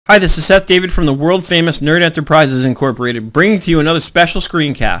Hi, this is Seth David from the world-famous Nerd Enterprises Incorporated, bringing to you another special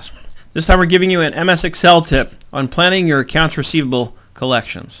screencast. This time we're giving you an MS Excel tip on planning your accounts receivable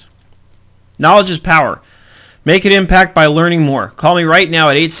collections. Knowledge is power. Make it impact by learning more. Call me right now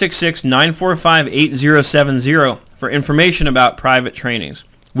at 866-945-8070 for information about private trainings.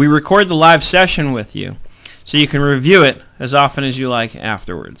 We record the live session with you, so you can review it as often as you like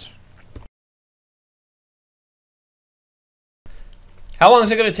afterwards. How long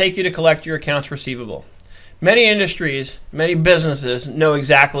is it going to take you to collect your accounts receivable? Many industries, many businesses know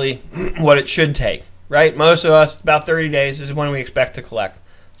exactly what it should take, right? Most of us, about 30 days is when we expect to collect.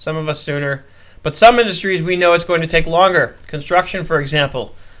 Some of us sooner. But some industries, we know it's going to take longer. Construction, for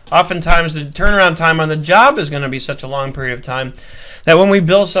example. Oftentimes, the turnaround time on the job is going to be such a long period of time that when we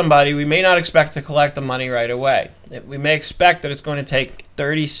bill somebody, we may not expect to collect the money right away. We may expect that it's going to take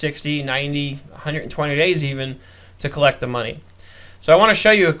 30, 60, 90, 120 days even to collect the money. So I want to show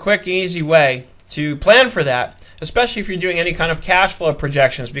you a quick and easy way to plan for that, especially if you're doing any kind of cash flow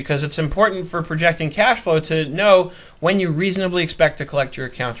projections, because it's important for projecting cash flow to know when you reasonably expect to collect your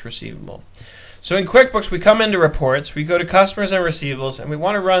accounts receivable. So in QuickBooks, we come into reports, we go to customers and receivables, and we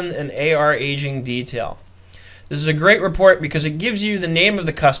want to run an AR aging detail. This is a great report because it gives you the name of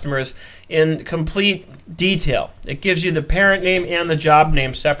the customers in complete detail. It gives you the parent name and the job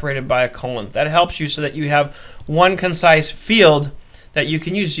name separated by a colon. That helps you so that you have one concise field that you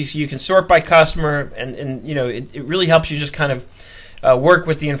can use. You can sort by customer, and you know, it really helps you just kind of work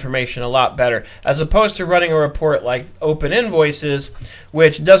with the information a lot better, as opposed to running a report like open invoices,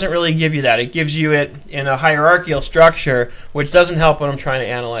 which doesn't really give you that. It gives you it in a hierarchical structure, which doesn't help when I'm trying to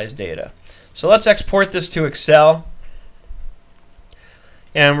analyze data. So let's export this to Excel,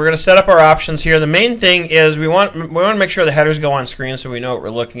 and we're going to set up our options here. The main thing is we want to make sure the headers go on screen so we know what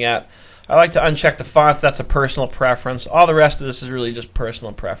we're looking at. I like to uncheck the fonts. That's a personal preference. All the rest of this is really just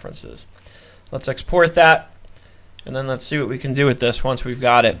personal preferences. Let's export that, and then let's see what we can do with this once we've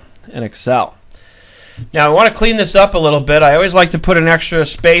got it in Excel. Now, I want to clean this up a little bit. I always like to put an extra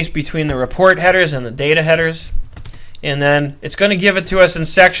space between the report headers and the data headers, and then it's going to give it to us in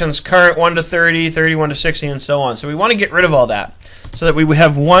sections: current 1 to 30, 31 to 60, and so on. So we want to get rid of all that so that we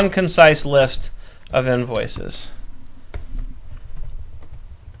have one concise list of invoices.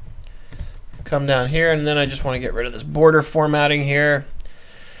 Come down here, and then I just want to get rid of this border formatting here.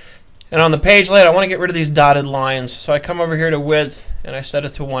 And on the page layout, I want to get rid of these dotted lines. So I come over here to width, and I set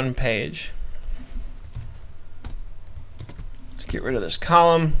it to 1 page. Let's get rid of this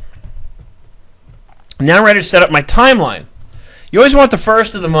column. Now I'm ready to set up my timeline. You always want the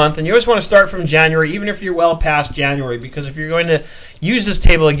first of the month, and you always want to start from January, even if you're well past January, because if you're going to use this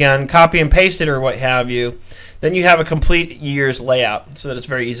table again, copy and paste it or what have you, then you have a complete year's layout so that it's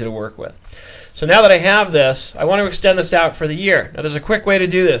very easy to work with. So now that I have this, I want to extend this out for the year. Now there's a quick way to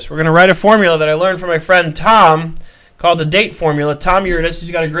do this. We're going to write a formula that I learned from my friend Tom called the date formula. Tom Uritis,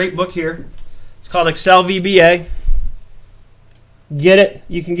 he's got a great book here. It's called Excel VBA. Get it.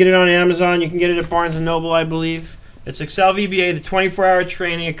 You can get it on Amazon. You can get it at Barnes & Noble, I believe. It's Excel VBA, the 24-hour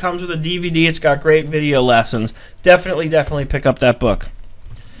training. It comes with a DVD. It's got great video lessons. Definitely pick up that book.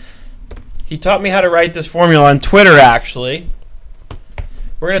 He taught me how to write this formula on Twitter, actually.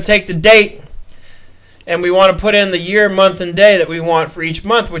 We're going to take the date, and we want to put in the year, month, and day that we want for each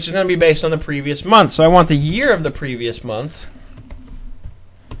month, which is going to be based on the previous month. So I want the year of the previous month.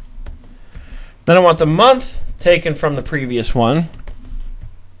 Then I want the month taken from the previous one.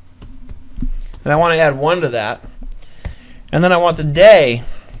 And I want to add 1 to that. And then I want the day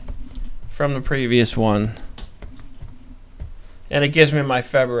from the previous one. And it gives me my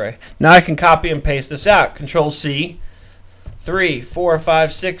February. Now I can copy and paste this out. Control C. 3, 4,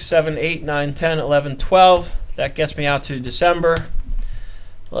 5, 6, 7, 8, 9, 10, 11, 12. That gets me out to December.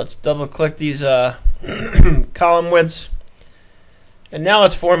 Let's double click these column widths. And now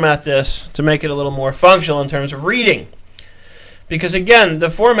let's format this to make it a little more functional in terms of reading. Because again, the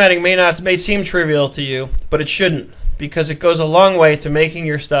formatting may seem trivial to you, but it shouldn't, because it goes a long way to making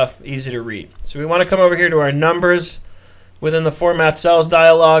your stuff easy to read. So we want to come over here to our numbers within the Format Cells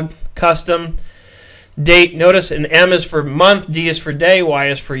dialog, custom, date. Notice an M is for month, D is for day, Y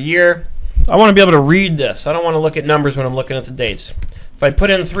is for year. I want to be able to read this. I don't want to look at numbers when I'm looking at the dates. If I put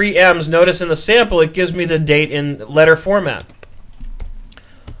in 3 M's, notice in the sample it gives me the date in letter format.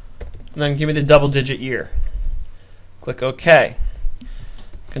 And then give me the double-digit year. Click OK.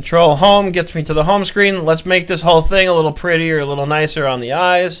 Control Home gets me to the home screen. Let's make this whole thing a little prettier, a little nicer on the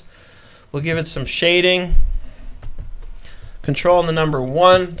eyes. We'll give it some shading. Control and the number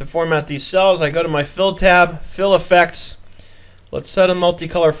 1 to format these cells. I go to my Fill tab, Fill Effects. Let's set a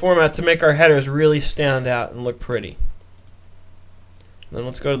multicolor format to make our headers really stand out and look pretty. Then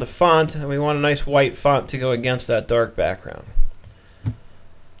let's go to the font, and we want a nice white font to go against that dark background.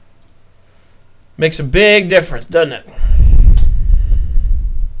 Makes a big difference, doesn't it?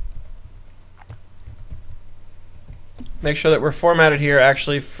 Make sure that we're formatted here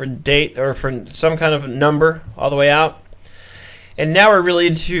actually for date or for some kind of number all the way out. And now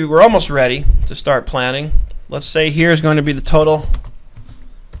we're almost ready to start planning. Let's say here is going to be the total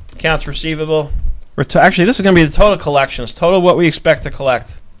accounts receivable. Actually, this is going to be the total collections, total what we expect to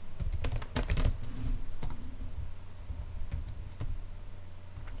collect.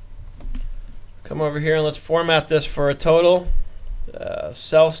 Come over here and let's format this for a total.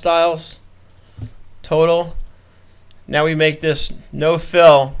 Cell styles, total. Now we make this no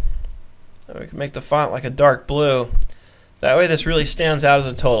fill. We can make the font like a dark blue. That way this really stands out as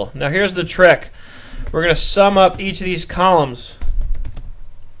a total. Now here's the trick. We're going to sum up each of these columns.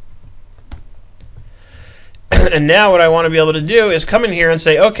 And now what I want to be able to do is come in here and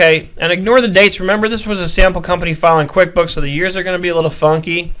say, okay, and ignore the dates. Remember, this was a sample company file in QuickBooks, so the years are going to be a little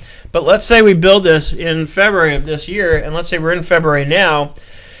funky. But let's say we build this in February of this year, and let's say we're in February now,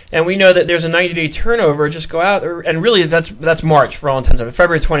 and we know that there's a 90-day turnover. Just go out, and really that's March for all intents and purposes.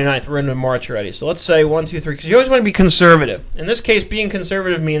 February 29th, we're into March already. So let's say 1, 2, 3, because you always want to be conservative. In this case, being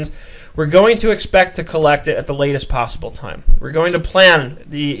conservative means we're going to expect to collect it at the latest possible time. We're going to plan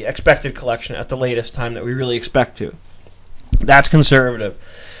the expected collection at the latest time that we really expect to. That's conservative.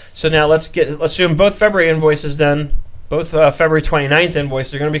 So now let's assume both February invoices then, both February 29th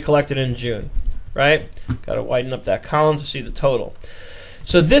invoices are going to be collected in June, right? Got to widen up that column to see the total.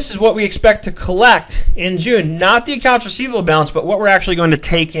 So this is what we expect to collect in June, not the accounts receivable balance, but what we're actually going to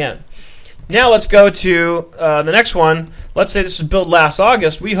take in. Now let's go to the next one. Let's say this was billed last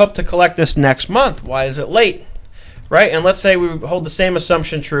August. We hope to collect this next month. Why is it late? Right? And let's say we hold the same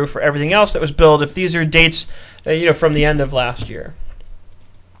assumption true for everything else that was billed if these are dates from the end of last year.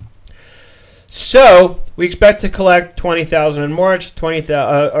 So we expect to collect $20,000 in March,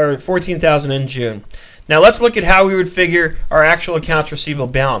 or $14,000 in June. Now let's look at how we would figure our actual accounts receivable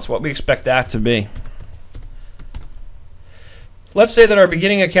balance, what we expect that to be. Let's say that our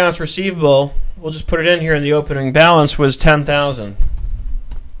beginning accounts receivable, we'll just put it in here in the opening balance, was $10,000.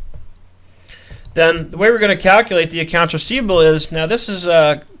 Then the way we're going to calculate the accounts receivable is, now this is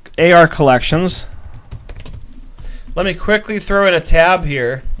AR collections. Let me quickly throw in a tab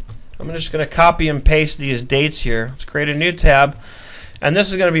here. I'm just going to copy and paste these dates here. Let's create a new tab. And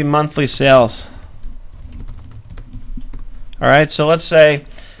this is going to be monthly sales. All right, so let's say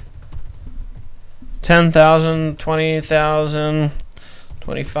 10,000, 20,000,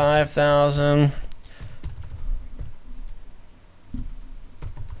 25,000.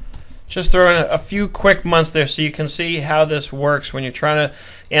 Just throw in a few quick months there so you can see how this works when you're trying to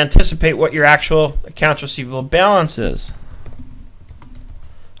anticipate what your actual accounts receivable balance is.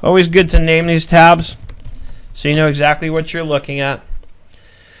 Always good to name these tabs so you know exactly what you're looking at.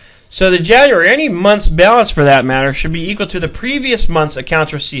 So the January, any month's balance for that matter, should be equal to the previous month's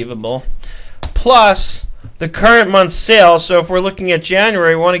accounts receivable plus the current month's sales. So if we're looking at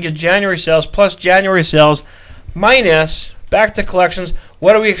January, we want to get January sales plus January sales minus, back to collections,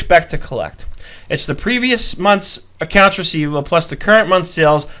 what do we expect to collect? It's the previous month's accounts receivable plus the current month's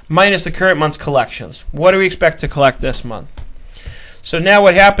sales minus the current month's collections. What do we expect to collect this month? So now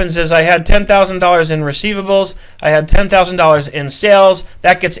what happens is I had $10,000 in receivables, I had $10,000 in sales,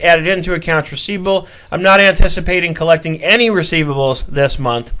 that gets added into accounts receivable. I'm not anticipating collecting any receivables this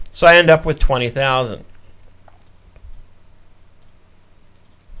month, so I end up with $20,000.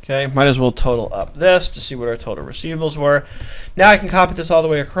 Okay, might as well total up this to see what our total receivables were. Now I can copy this all the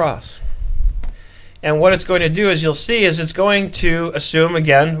way across. And what it's going to do, as you'll see, is it's going to assume,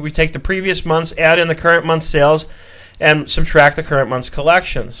 again, we take the previous month's, add in the current month's sales, and subtract the current month's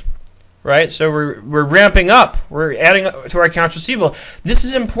collections, right? So we're ramping up. We're adding to our accounts receivable. This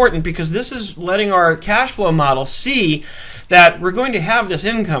is important because this is letting our cash flow model see that we're going to have this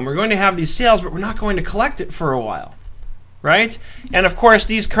income, we're going to have these sales, but we're not going to collect it for a while, right? And of course,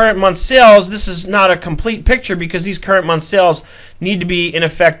 these current month sales, this is not a complete picture because these current month sales need to be, in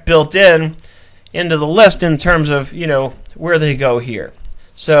effect, built into the list in terms of, where they go here.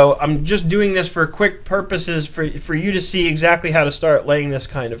 So I'm just doing this for quick purposes for you to see exactly how to start laying this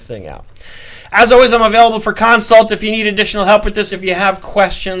kind of thing out. As always, I'm available for consult if you need additional help with this. If you have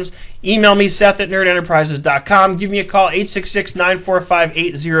questions, email me, Seth@nerdenterprises.com. Give me a call,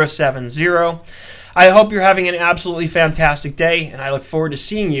 866-945-8070. I hope you're having an absolutely fantastic day, and I look forward to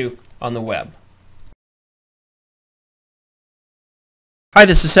seeing you on the web. Hi,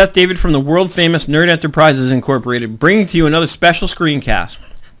 this is Seth David from the world-famous Nerd Enterprises Incorporated, bringing to you another special screencast.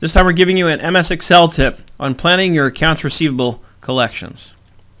 This time we're giving you an MS Excel tip on planning your accounts receivable collection. collections.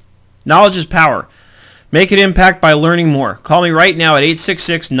 Knowledge is power. Make an impact by learning more. Call me right now at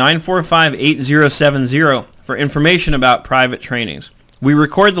 866-945-8070 for information about private trainings. We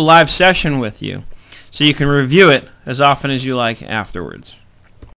record the live session with you, so you can review it as often as you like afterwards.